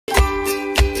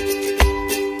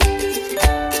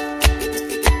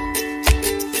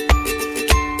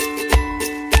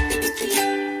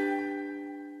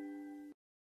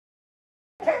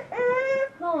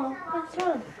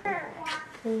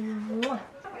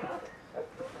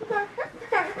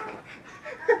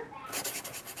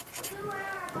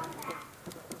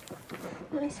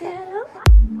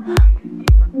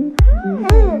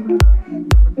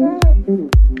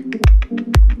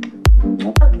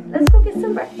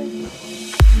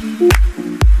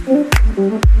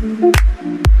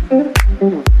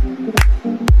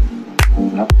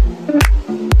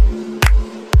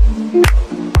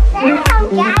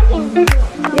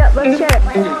Yep, let's share it.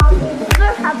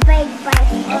 Look how big my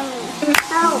phone. Let's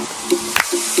go.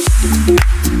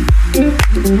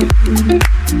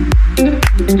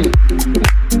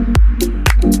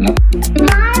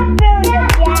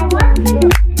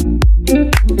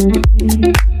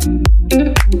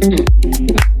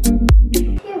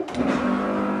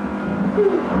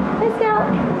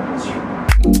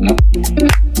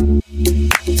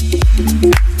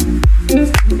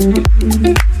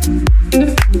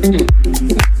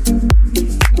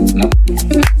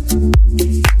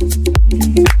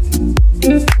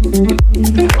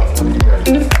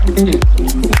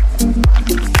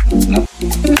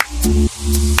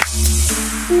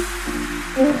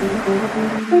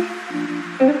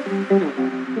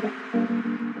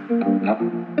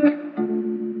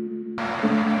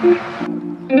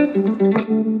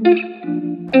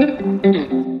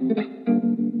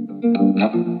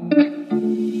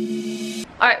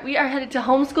 Alright, we are headed to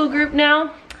homeschool group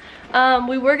now.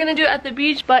 We were gonna do it at the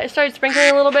beach, but it started sprinkling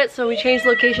a little bit, so we changed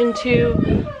location to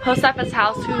Josefa's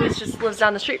house, who just lives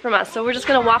down the street from us. So we're just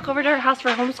gonna walk over to her house for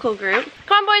homeschool group.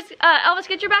 Come on, boys. Elvis,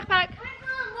 get your backpack.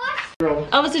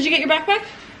 Elvis, did you get your backpack?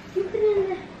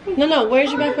 No,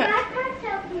 where's your backpack?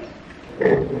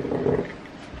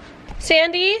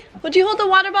 Sandy, would you hold the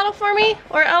water bottle for me?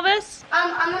 Or Elvis?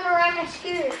 I'm gonna ride my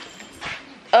scooter.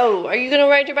 Oh, are you gonna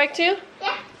ride your bike too?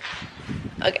 Yeah.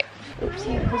 Okay. Oops,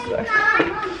 close the door.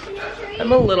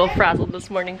 I'm a little frazzled this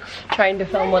morning trying to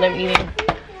film what I'm eating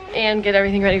and get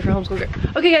everything ready for homeschool group.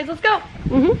 Okay guys, let's go.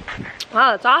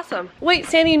 Wow, that's awesome. Wait,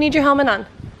 Sandy, you need your helmet on.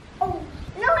 Oh,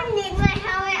 no, I need my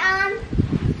helmet on.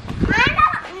 I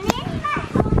don't need my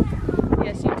helmet on.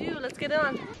 Yes, you do. Let's get it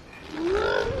on.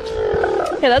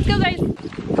 Okay, let's go, guys.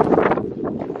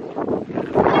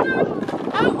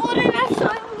 I'm old enough so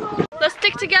Let's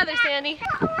stick together, Sandy.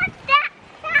 what's that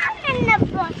sound in the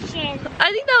bushes?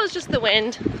 I think that was just the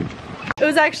wind. It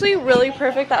was actually really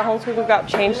perfect that homeschool group got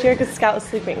changed here because Scout was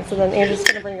sleeping. So then Andrew's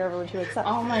gonna bring her over when she wakes up.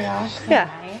 Oh my gosh. Yeah.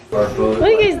 Nice. What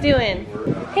are you guys doing?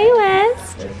 Hey,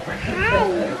 West.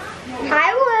 Hi.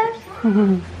 Hi,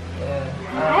 Wes.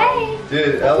 Hey.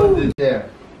 Dude, Ellen did there.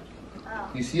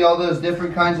 You see all those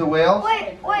different kinds of whales?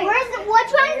 Wait. Which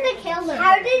one's the killer?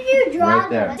 How did you draw Right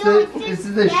there. them? This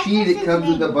is a sheet. It comes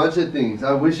with a bunch of things.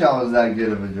 I wish I was that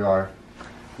good of a drawer,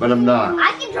 but I'm not.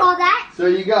 I can draw that. So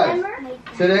you guys, Remember?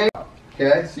 today,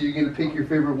 okay, so you're gonna pick your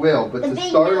favorite whale. But The to big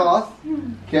start whales. off,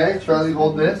 okay, Charlie,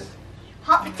 hold this.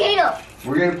 Hot potato.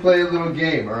 We're gonna play a little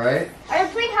game, all right? Are you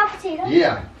playing hot potato?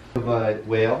 Yeah. Of a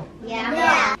whale.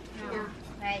 Yeah.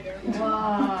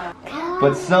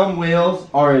 But some whales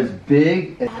are as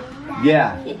big as,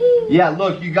 yeah,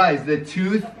 look, you guys, the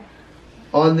tooth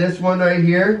on this one right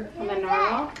here,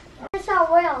 I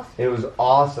saw whales. it was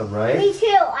awesome, right? Me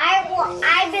too.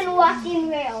 I've been watching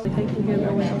whales. I can hear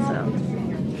the whale sounds.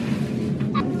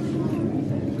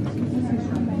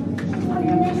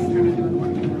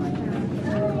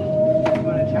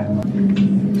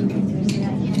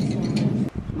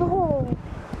 Oh.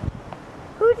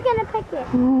 Who's gonna pick it?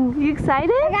 You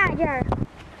excited? I got yours.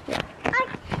 Yeah. I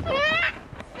can't.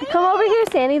 Come over here,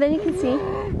 Sandy, then you can see.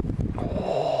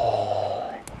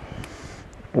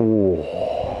 Whoa.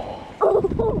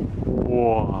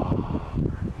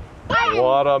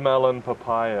 Watermelon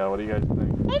papaya. What do you guys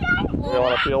think? You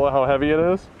want to feel how heavy it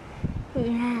is?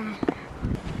 Yeah.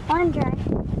 One dry.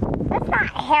 That's not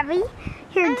heavy.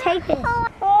 Here, take it.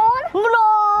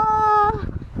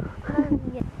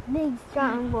 Big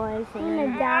strong boys gonna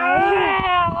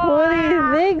die. What do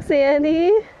you think,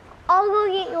 Sandy? I'll go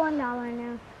get you $1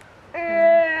 now.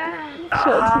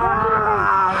 Show it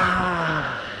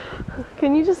to me.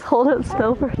 Can you just hold it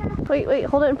still for? Wait,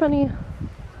 hold it in front of you.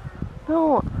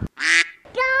 No.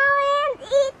 Go and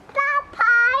eat the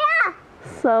papaya.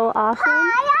 So awesome.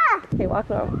 Papaya. Okay, walk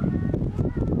it over.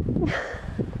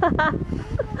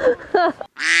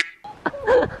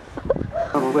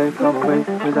 Come away,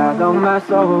 cause I know my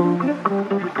soul.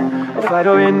 A fight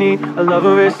or a need, a love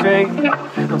or a strain.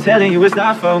 I'm telling you it's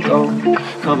not for go.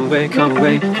 Come away,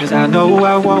 cause I know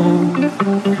I won't.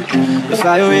 The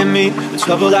fire in me, the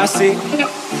trouble I see.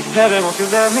 Heaven won't you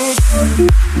let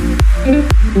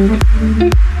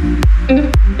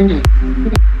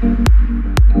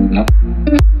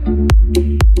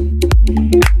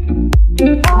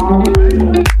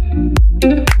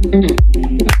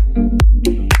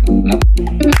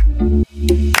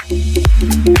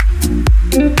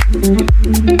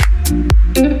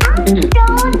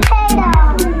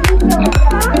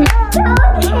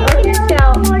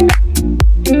Scout.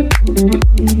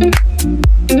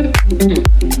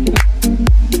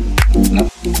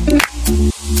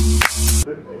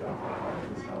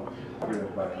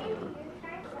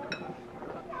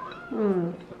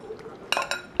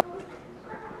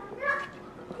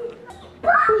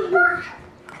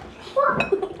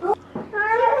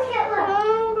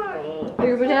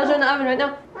 oven right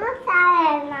now.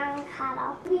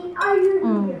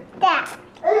 That.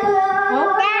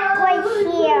 That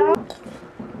was here.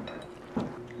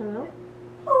 Hello?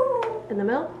 In the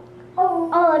middle? Oh,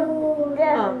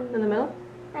 Oh, in the middle?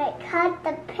 I cut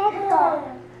the pickle.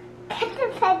 Cut the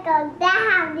pickle. That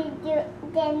how to do.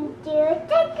 Then do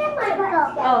take the pickle.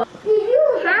 Oh.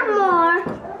 Have more.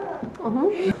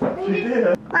 She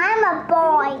did. I'm a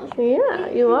boy. Yeah,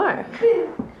 you are.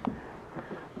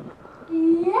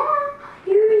 Yeah,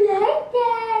 you like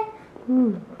that.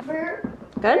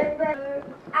 Good?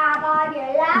 I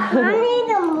need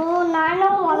the moon. I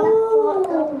don't want to.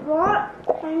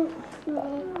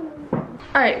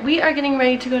 Alright, we are getting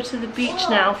ready to go to the beach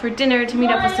now for dinner to meet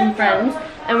up with some friends.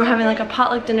 And we're having like a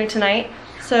potluck dinner tonight.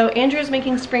 So Andrew's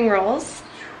making spring rolls.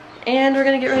 And we're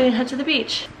gonna get ready to head to the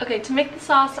beach. Okay, to make the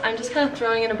sauce, I'm just kind of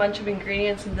throwing in a bunch of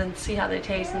ingredients and then see how they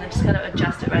taste and then just kind of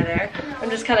adjust it by there.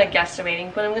 I'm just kind of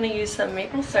guesstimating, but I'm gonna use some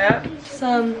maple syrup,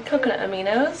 some coconut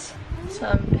aminos,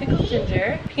 some pickled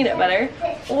ginger, peanut butter,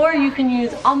 or you can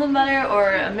use almond butter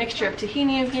or a mixture of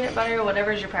tahini and peanut butter,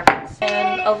 whatever is your preference,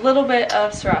 and a little bit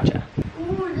of sriracha.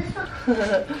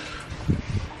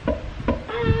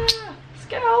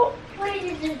 Scout! Wait,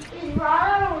 is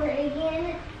Ronald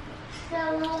Reagan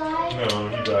still alive? No,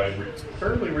 he died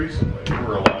fairly recently. We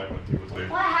were alive when he was there.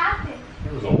 What happened? He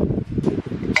was old.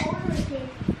 How old was he?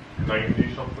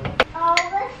 90 something. Oh,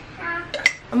 what happened?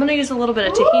 I'm gonna use a little bit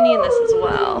of tahini in this as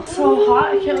well. So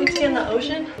hot, I can't wait to get in the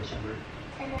ocean.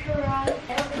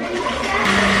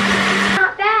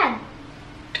 Not bad.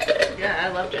 Yeah, I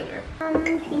love ginger.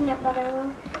 Peanut butter.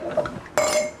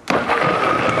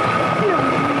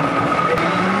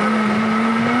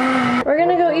 We're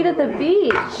gonna go eat at the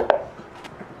beach.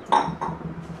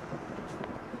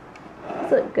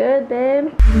 Does look good,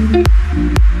 babe?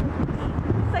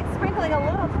 It's like sprinkling a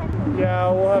little tiny.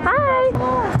 Yeah, we'll have. Hi!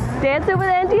 Dancing with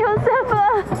Auntie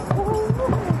Josefa!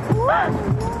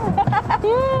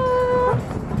 Yeah.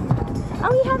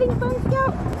 Are we having fun,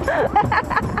 Scout?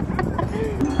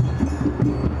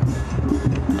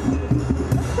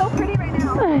 It's so pretty right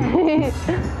now.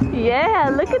 Yeah,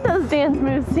 look at those dance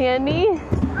moves, Sandy.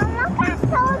 Look at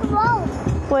those ropes.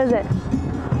 What is it?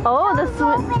 Oh, the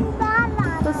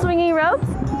swinging ropes?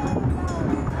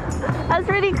 That's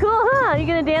pretty cool, huh? You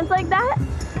gonna dance like that?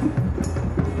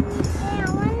 Yeah,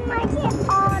 when I get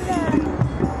older.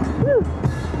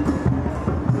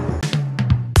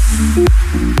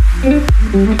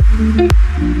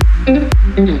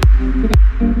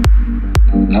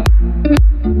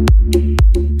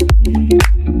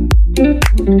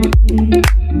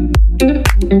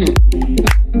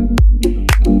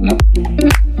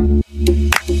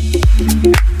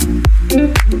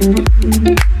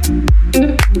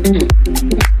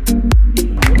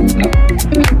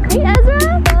 Hey, Ezra?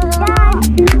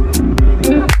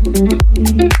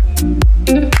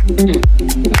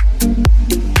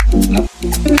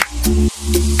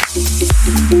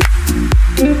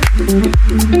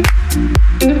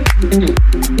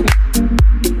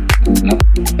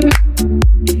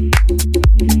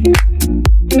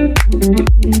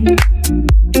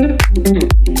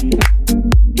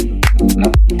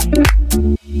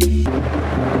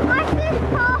 Watch this,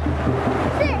 Paul.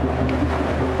 Sit.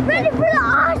 Ready for the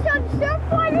awesome surf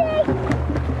party?